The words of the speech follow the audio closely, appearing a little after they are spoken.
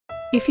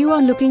If you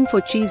are looking for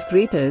cheese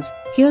graters,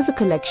 here's a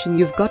collection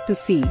you've got to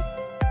see.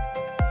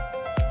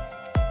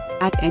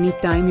 At any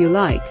time you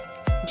like,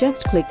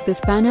 just click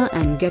this banner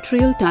and get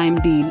real-time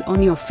deal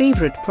on your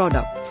favorite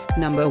products.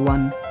 Number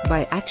 1,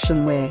 by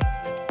Actionware.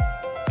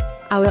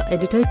 Our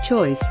editor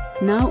choice,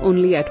 now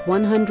only at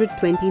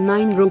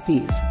 129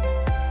 rupees.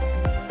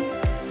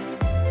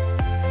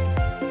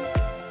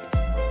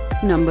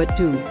 Number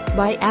 2,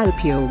 by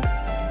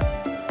Alpyog.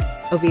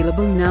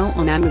 Available now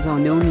on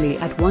Amazon only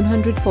at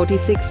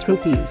 146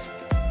 rupees.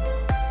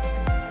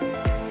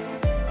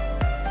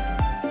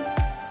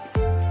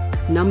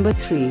 Number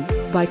 3,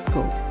 by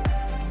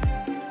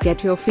Quqo.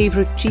 Get your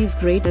favorite cheese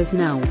graters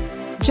now.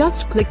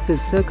 Just click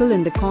this circle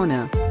in the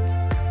corner.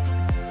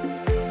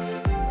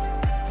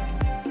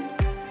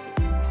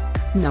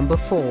 Number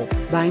 4,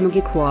 by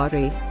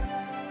Magikware.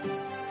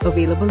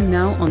 Available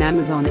now on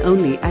Amazon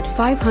only at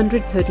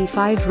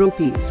 535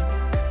 rupees.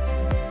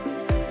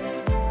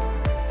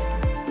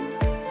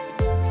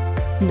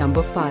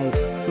 Number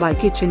 5, by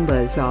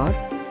Bazaar.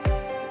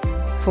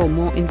 For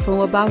more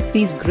info about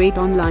these great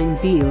online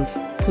deals,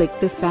 click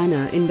this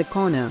banner in the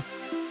corner.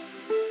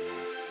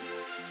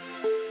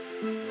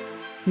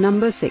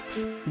 Number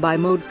 6, by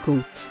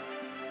Koorts.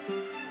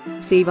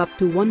 Save up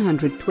to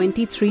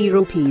 123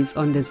 rupees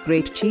on this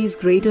great cheese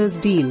graters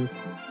deal.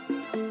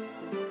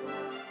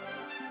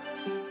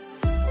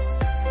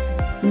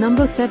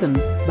 Number 7,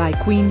 by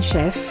Queen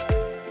Chef.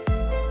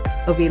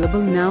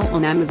 Available now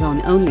on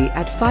Amazon only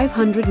at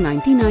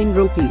 599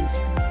 rupees.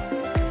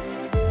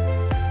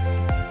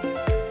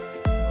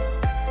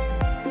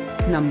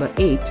 Number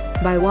 8,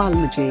 by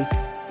Magikware.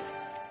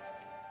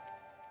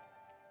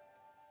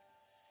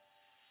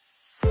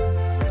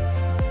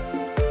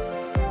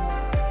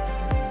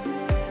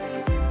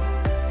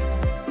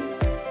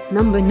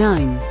 Number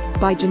 9,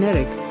 by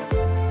Generic.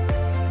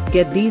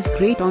 Get these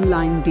great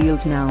online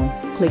deals now.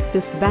 Click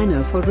this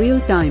banner for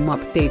real-time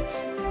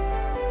updates.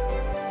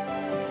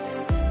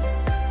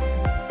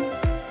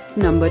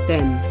 Number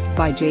 10,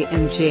 by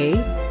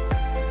J&J.